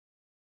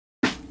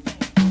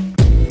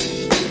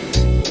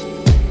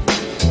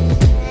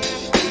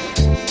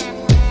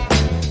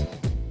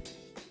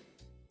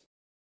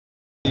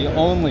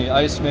only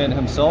Iceman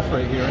himself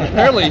right here. And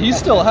apparently he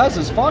still has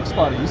his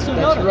Foxbody. You still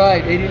got it. That's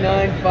right,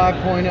 89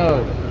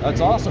 5.0. That's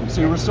awesome.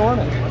 So you're restoring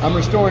it? I'm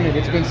restoring it.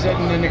 It's been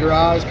sitting in the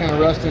garage, kind of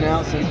rusting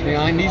out since the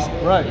 90s.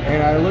 Right.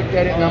 And I looked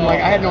at it and I'm like,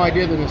 I had no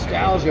idea the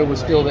nostalgia was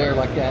still there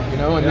like that, you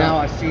know? And now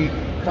I see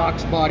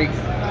Foxbody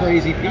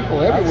crazy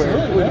people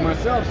everywhere, including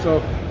myself.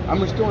 So I'm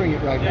restoring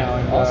it right now.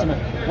 And, awesome.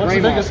 What's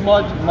the biggest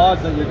mod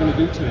that you're going to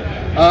do to it?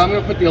 I'm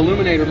going to put the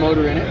Illuminator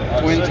motor in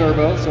it, twin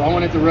turbo, so I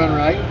want it to run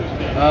right.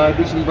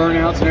 Do some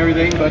burnouts and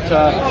everything, but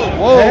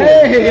whoa!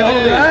 Hey, all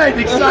right,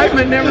 the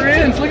excitement never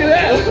ends. Look at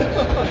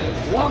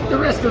that. Walk the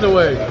rest of the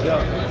way.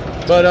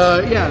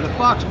 But yeah, the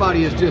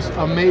Foxbody is just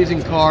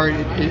amazing car.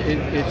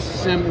 It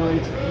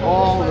simulates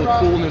all the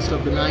coolness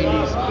of the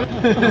 90s.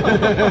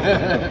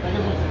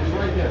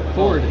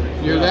 Ford,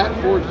 you're that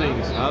Ford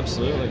things.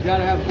 Absolutely. You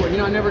gotta have Ford. You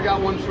know, I never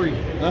got one free.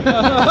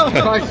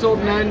 Probably sold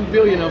 9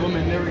 billion of them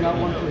and never got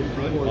one free.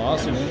 Ford.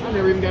 Awesome, man. I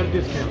never even got a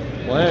discount.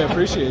 Well, hey, I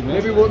appreciate it,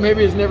 man.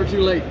 Maybe it's never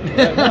too late.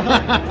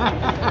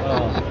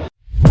 Oh.